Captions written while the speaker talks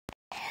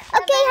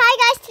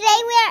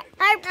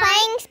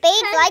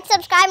like,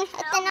 subscribe, and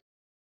hit the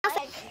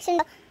notification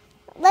bell.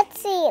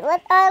 Let's see.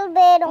 I'll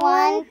bid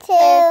 1,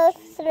 2,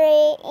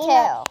 3,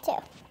 2.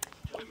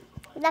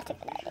 That's a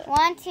good idea.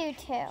 1, 2,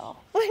 2.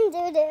 1,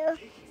 2, 2.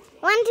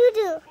 1, 2,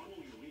 2.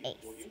 Ace.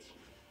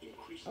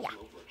 Yeah.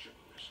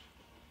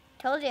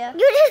 Told you.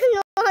 You just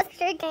lost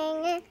your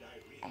king.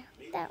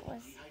 That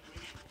was.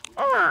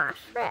 Aw,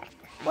 frick.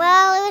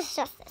 Well, it was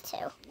just the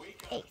 2.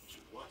 Ace.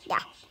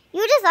 Yeah.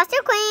 You just lost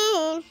your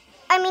queen.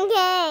 I mean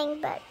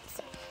king, but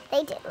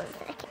they did lose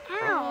their king.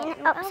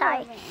 Oh,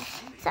 sorry.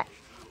 Sorry.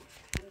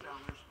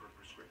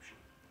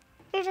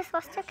 You just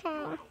lost your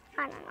king.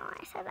 I don't know why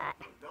I said that.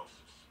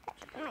 That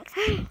doesn't make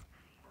sense.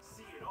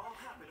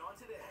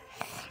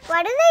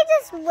 Why do they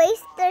just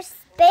waste their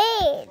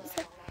spades?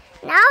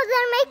 Now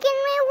they're making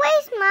me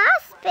waste my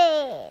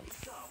spades.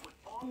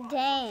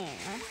 Dang.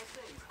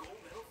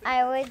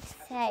 I would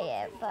say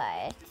it,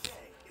 but.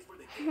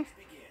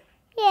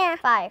 Yeah.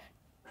 5.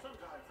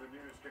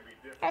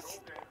 That's 50%.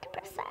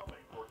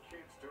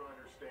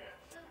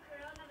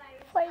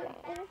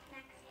 49.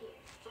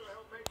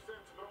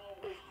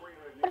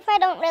 What if I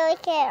don't really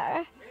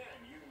care?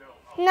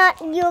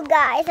 Not you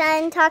guys.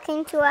 I'm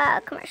talking to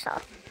a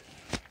commercial.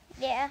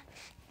 Yeah.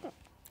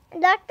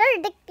 Dr.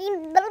 Dicky. They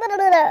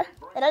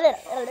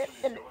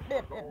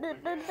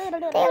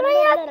only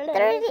have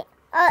 30,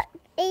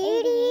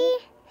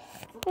 80.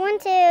 1,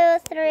 2,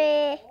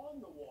 3.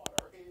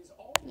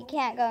 You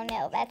can't go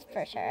nil, that's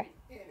for sure.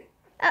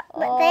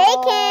 But they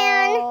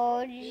can.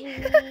 Oh,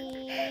 geez.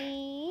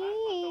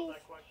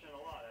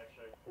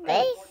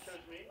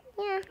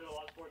 Yeah.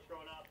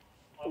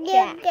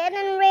 You're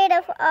getting rid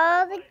of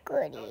all the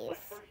goodies.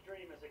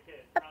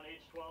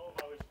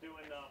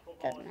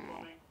 Doesn't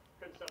matter.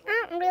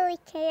 I don't really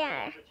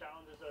care.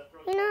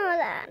 You know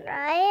that,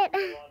 right?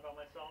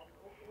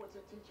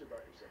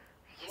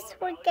 Yes,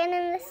 we're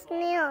getting this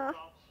nil.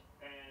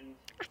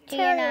 Do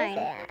your 9.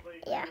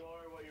 Yeah.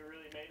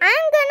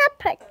 I'm gonna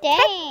protect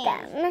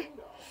them.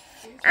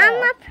 I'm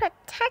a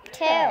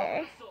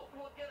protector.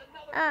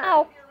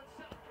 Oh.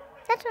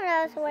 That's what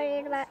I was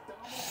worried about.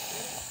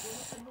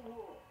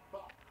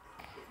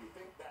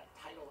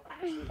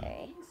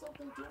 3.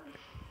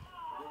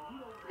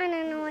 I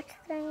don't know what's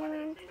going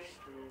on.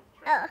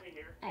 Oh.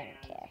 I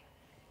don't care.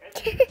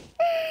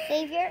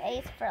 Save your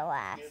ace for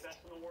last.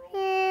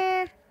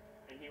 Yeah.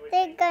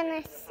 They're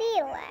gonna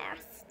see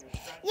last.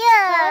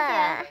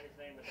 Yeah.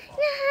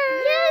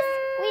 Yes,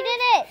 we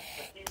did it.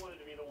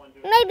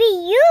 Maybe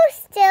you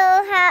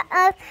still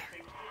have.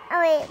 Oh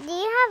wait, do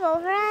you have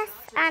over us?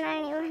 I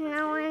don't even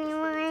know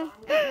anymore.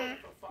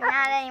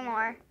 Not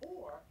anymore.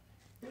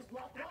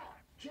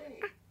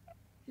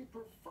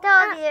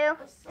 Told you.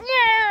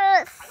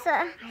 Yes. I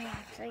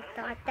actually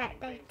thought that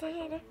they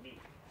did.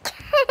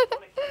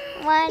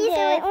 1, 2,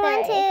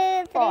 1,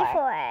 2, 3,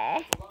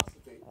 4.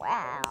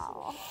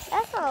 Wow.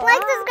 That's a lot.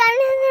 Like, subscribe,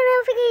 and hit the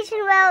notification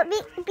bell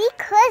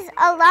because a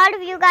lot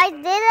of you guys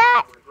did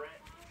that.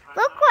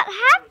 Look what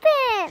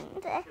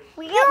happened.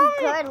 We got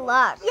good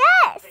luck.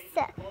 Yes.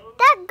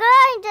 That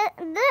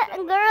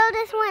girl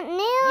just went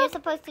nil. You're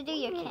supposed to do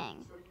your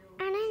king.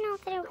 I didn't know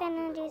they were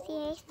going to do the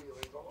ace.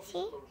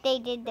 See? They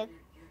did the...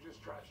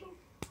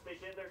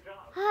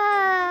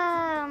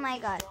 Oh my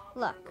god.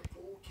 Look.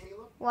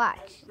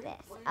 Watch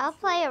this. I'll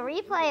play a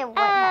replay of what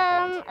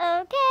happened.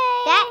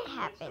 Okay. That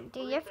happened.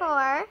 Do your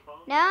 4.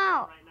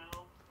 No.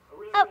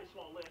 Oh,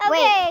 okay,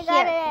 wait,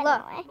 got here, it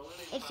look. anyway.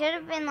 It should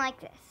have been like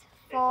this.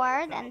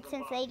 4, then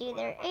since they do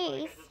their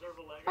ace,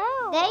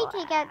 Oh, they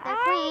take out their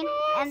queen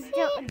and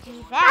do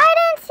that. I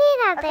didn't see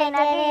that Okay, they now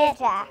do your did it.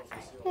 jack.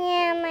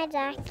 Yeah, my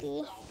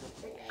Jackie.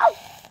 Oh.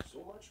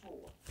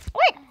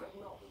 What?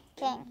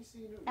 King.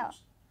 No.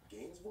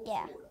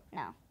 Yeah,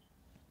 no.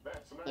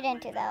 You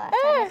didn't do that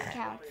last time. This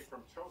counts.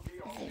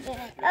 You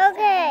didn't.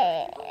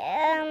 Okay.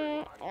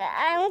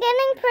 I'm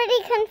getting pretty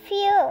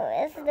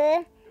confused.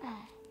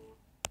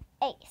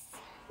 Ace.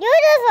 You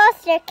just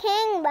lost your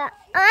king, but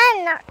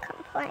I'm not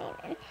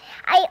complaining.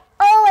 I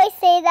always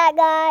say that,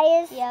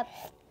 guys. Yep.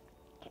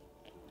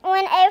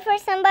 Whenever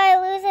somebody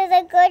loses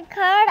a good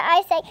card,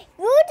 I say,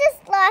 you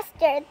just lost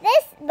your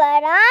this,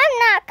 but I'm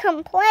not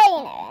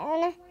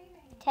complaining.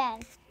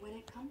 10. When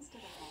it comes to the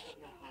head,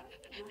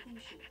 nothing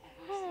should ever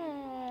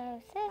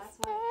Oh,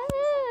 sister.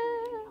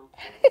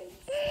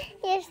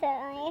 You're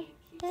silly.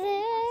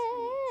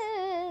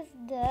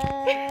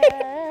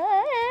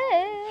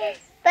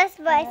 Best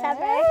voice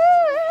ever.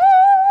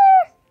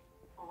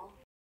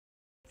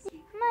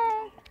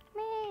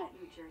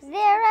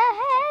 They're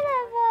ahead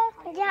of us.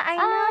 Yeah, I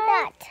know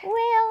that.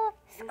 Will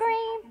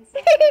scream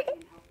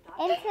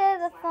into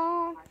the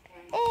phone.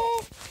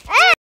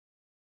 Ah!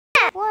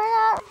 We're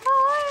not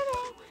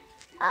recording.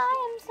 I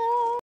am so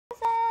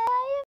sad.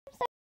 I am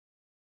so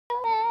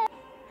mad.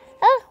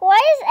 Oh, why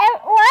is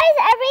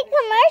every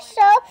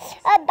commercial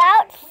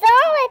about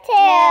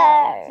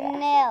solitaire?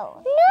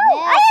 No. No, I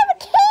have a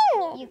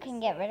king. You can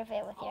get rid of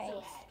it with your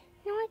ace.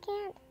 No, I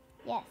can't.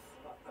 Yes.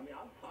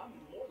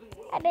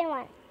 I've been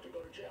one.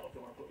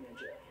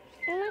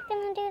 I'm not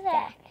gonna do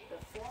that.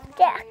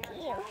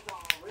 Jackie.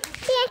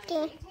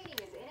 Jackie.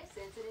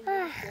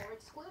 No!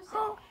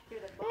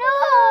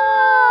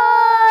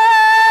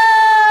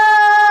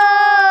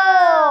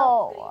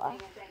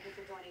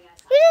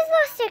 You just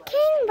lost your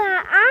king,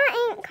 but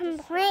I ain't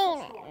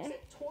complaining.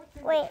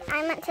 Wait,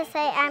 I meant to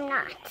say I'm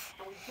not.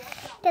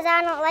 Because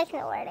I don't like the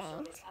word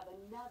ain't.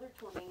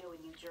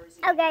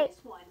 Okay.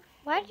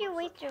 Why'd you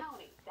waste your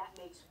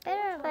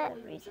better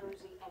reason?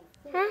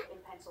 Huh?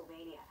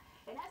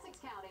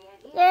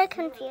 You're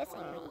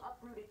confusing me.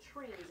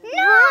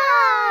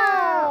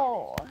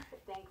 No!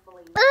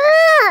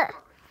 Ugh!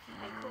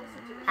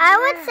 I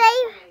would say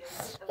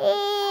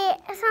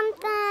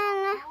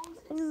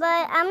something,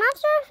 but I'm not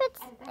sure if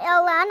it's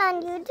allowed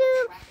on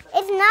YouTube.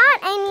 It's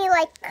not any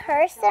like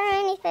curse or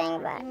anything,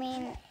 but I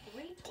mean,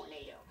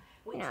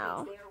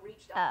 no.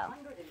 oh.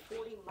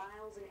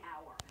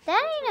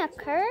 That ain't a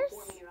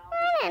curse. I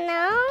don't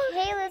know.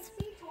 Kayla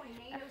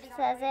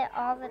says it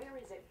all the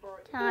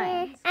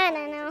time. I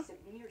don't know.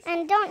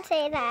 And don't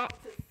say that.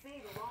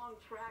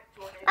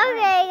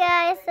 Okay,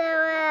 guys. So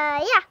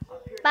yeah.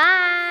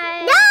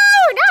 Bye. No,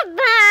 not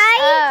bye.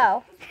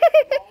 Oh.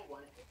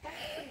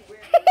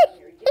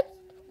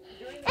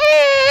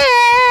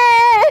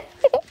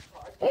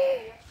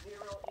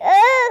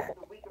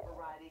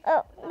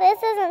 Oh,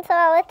 this isn't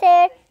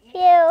solitaire.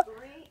 Few.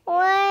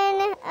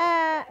 One.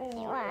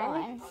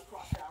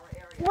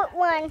 What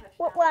one?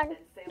 What one?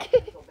 6.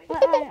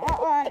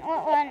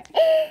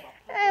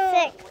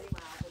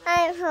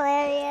 I'm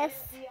hilarious.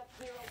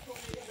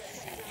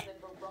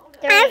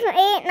 I'm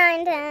 8,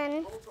 9,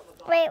 10.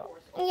 Wait,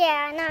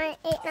 yeah, 9,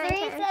 8, 9,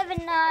 10.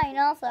 379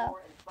 also.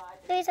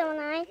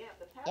 379.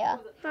 Yeah.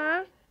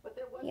 Huh?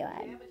 You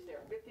had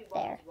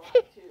there.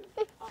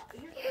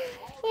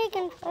 You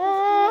can.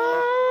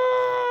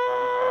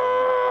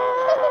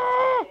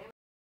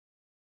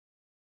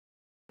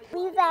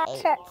 Leave that.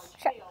 Sure.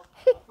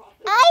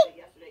 I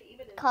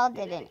Called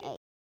it an 8.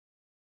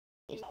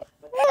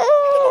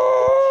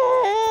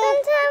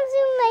 Sometimes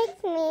you make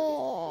me.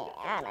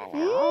 I don't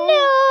know. No.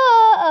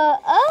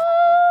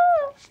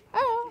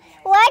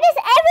 Why does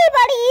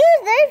everybody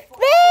use their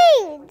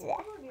spades?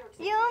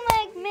 You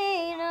make me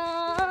know.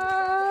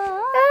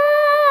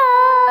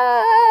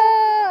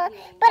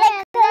 But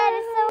That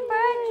is so true.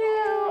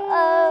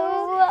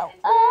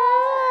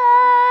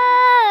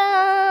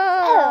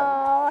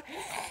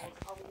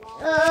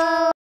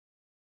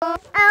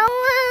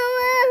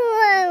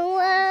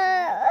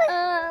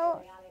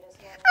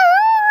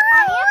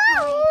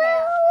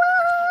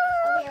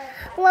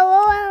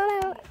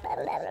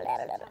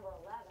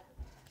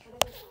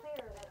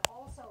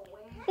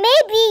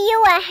 Maybe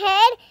you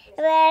ahead,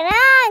 but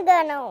I'm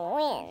gonna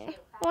win.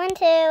 1,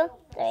 2,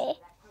 3.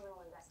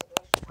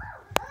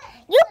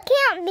 You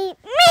can't beat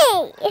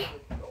me.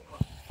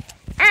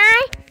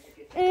 I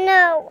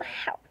know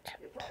how to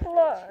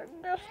play.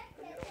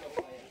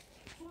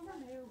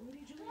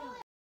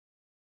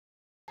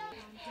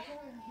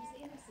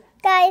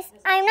 Guys,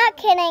 I'm not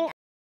kidding.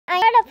 I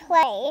know how to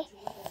play.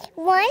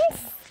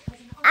 Once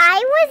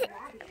I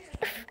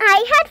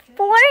had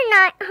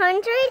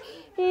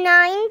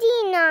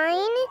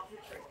 499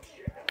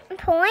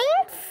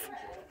 points,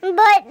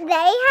 but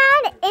they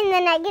had in the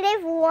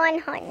negative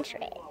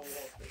 100s.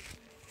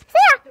 So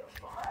yeah,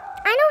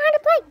 I know how to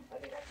play.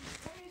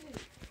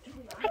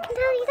 I can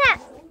tell you that.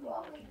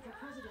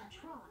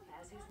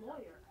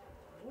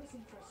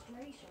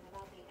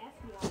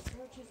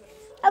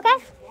 Okay.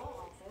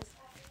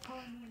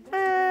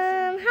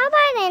 How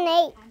about an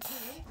 8?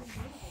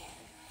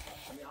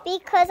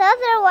 Because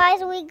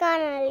otherwise we're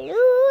gonna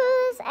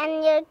lose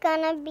and you're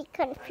gonna be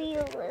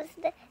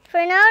confused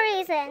for no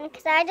reason.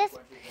 Because I just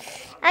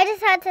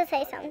had to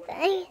say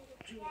something.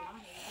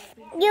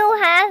 You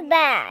have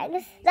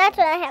bags. That's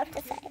what I have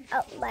to say.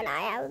 Oh, but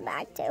I have a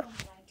bag too.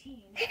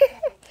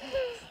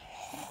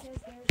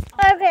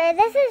 Okay,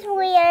 this is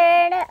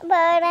weird,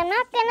 but I'm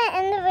not gonna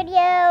end the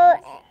video.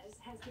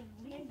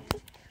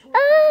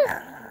 Ugh.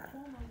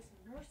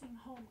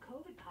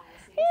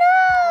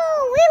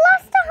 No, we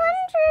lost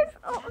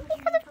 100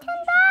 because of 10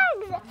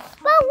 bags.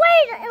 But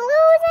we're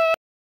losing.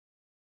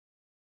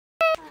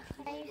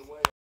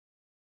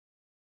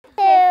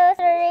 2,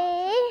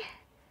 3.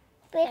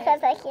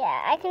 Because I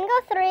can go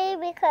 3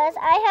 because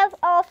I have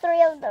all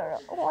 3 of the,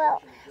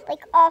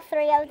 all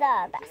 3 of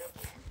the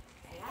bests.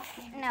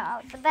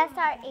 No, the best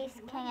are ace,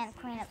 king, and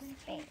queen of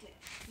spades.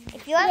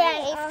 If you have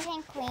an ace,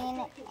 king,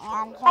 queen,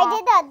 and jack. I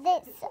did that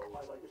this.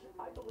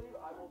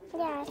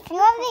 Yeah. If you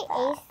have the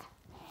ace,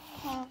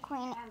 king,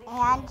 queen,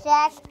 and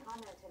jack,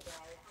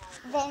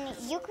 then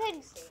you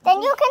can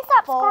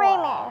stop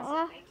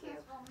screaming.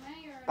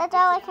 That's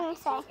all I can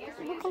say.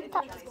 You can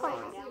stop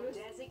screaming.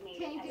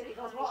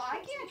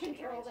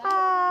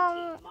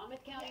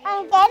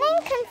 I'm getting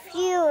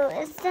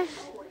confused.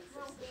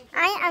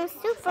 I am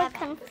super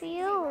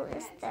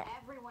confused. At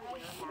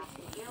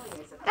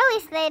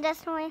least they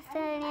just wasted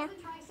it. Yeah.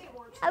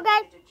 Okay.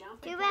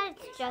 Too bad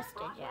it's just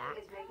a jack.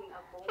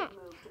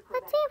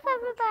 Let's see if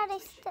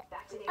everybody's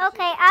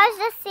okay, I was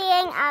just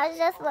seeing. I was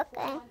just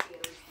looking.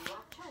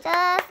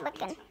 Just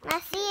looking.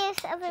 Let's see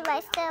if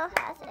everybody still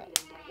has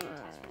it.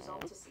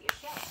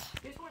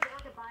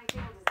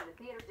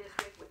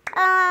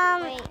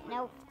 Wait,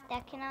 nope,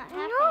 that cannot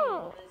happen.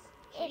 No.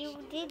 You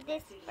did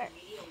this first.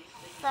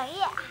 So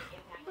yeah.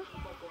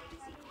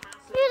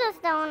 You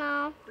just don't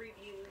know.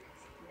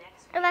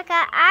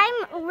 Rebecca,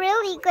 I'm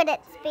really good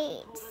at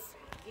spades.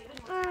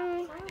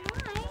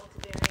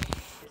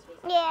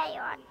 Yeah, you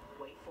are.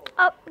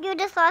 Oh, you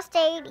just lost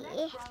 80.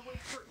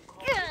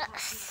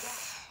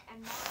 Yes.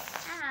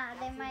 Ah,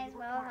 they might as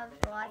well have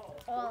lost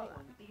all of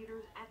them.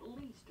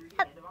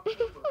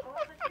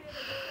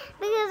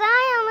 Because I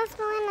almost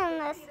win in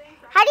this.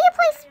 How do you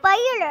play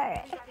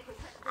spider?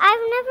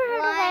 I've never heard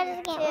of that as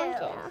a game. 1,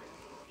 2.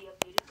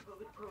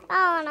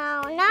 Oh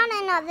no, not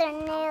another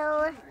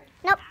nil.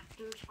 Nope.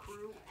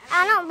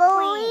 I don't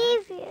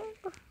believe you.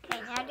 Okay,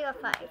 now do a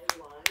 5.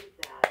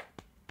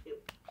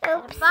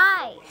 Oops.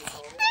 5.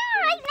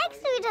 They're right next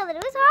to each other.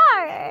 It was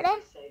hard. Ugh.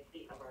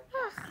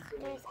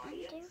 There's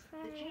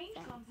The change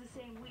comes the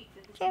same week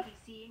that the Sure.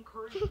 CDC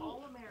encouraged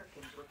all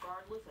Americans,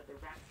 regardless of their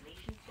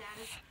vaccination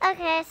status,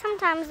 Okay,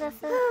 sometimes this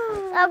is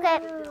okay.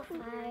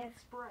 it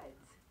spreads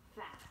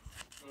fast.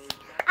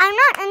 I'm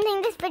not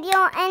ending this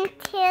video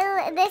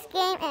until this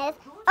game is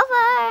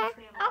over.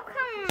 Oh,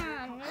 come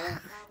on.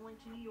 Traveling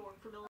to New York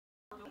from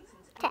Illinois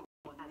since Okay.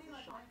 everyone has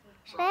a shot.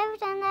 Should I have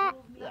done that?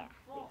 Yeah.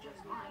 They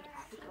just might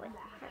have to come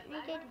back. We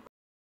did.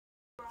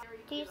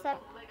 Do you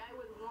step? Like, I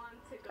would want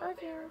to go Oh there.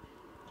 dear.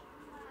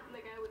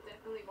 Like, I would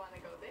definitely want to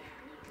go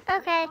there.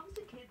 Okay. Comes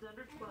to kids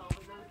under 12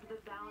 and those with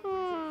a valid reason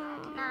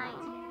not to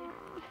 9.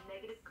 a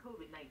negative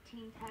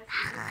COVID-19 test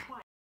is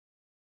required.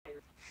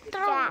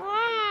 They're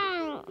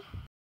winning.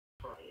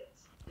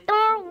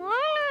 They're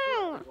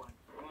winning.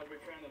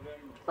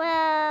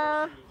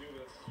 Well,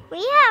 we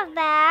have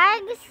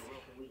bags.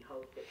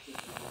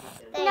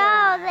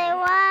 No, they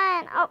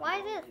won. Oh, Why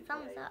is it a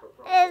thumbs up?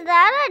 is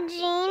that a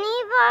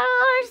genie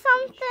bottle or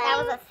something? That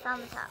was a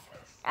thumbs up.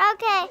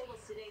 Okay.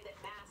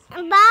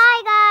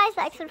 Bye, guys.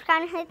 Like,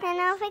 subscribe, and hit the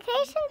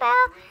notification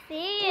bell.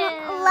 See you.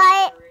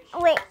 Like,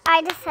 wait,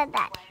 I just said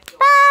that.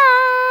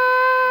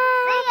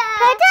 Bye. See ya.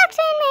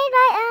 Production made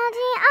by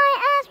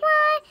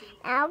LGISY.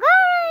 Now go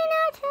right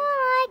now to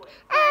like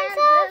and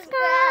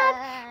subscribe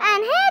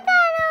and hit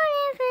the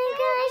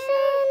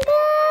notification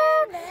bell.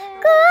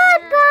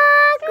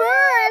 Goodbye,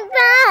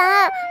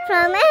 goodbye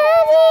from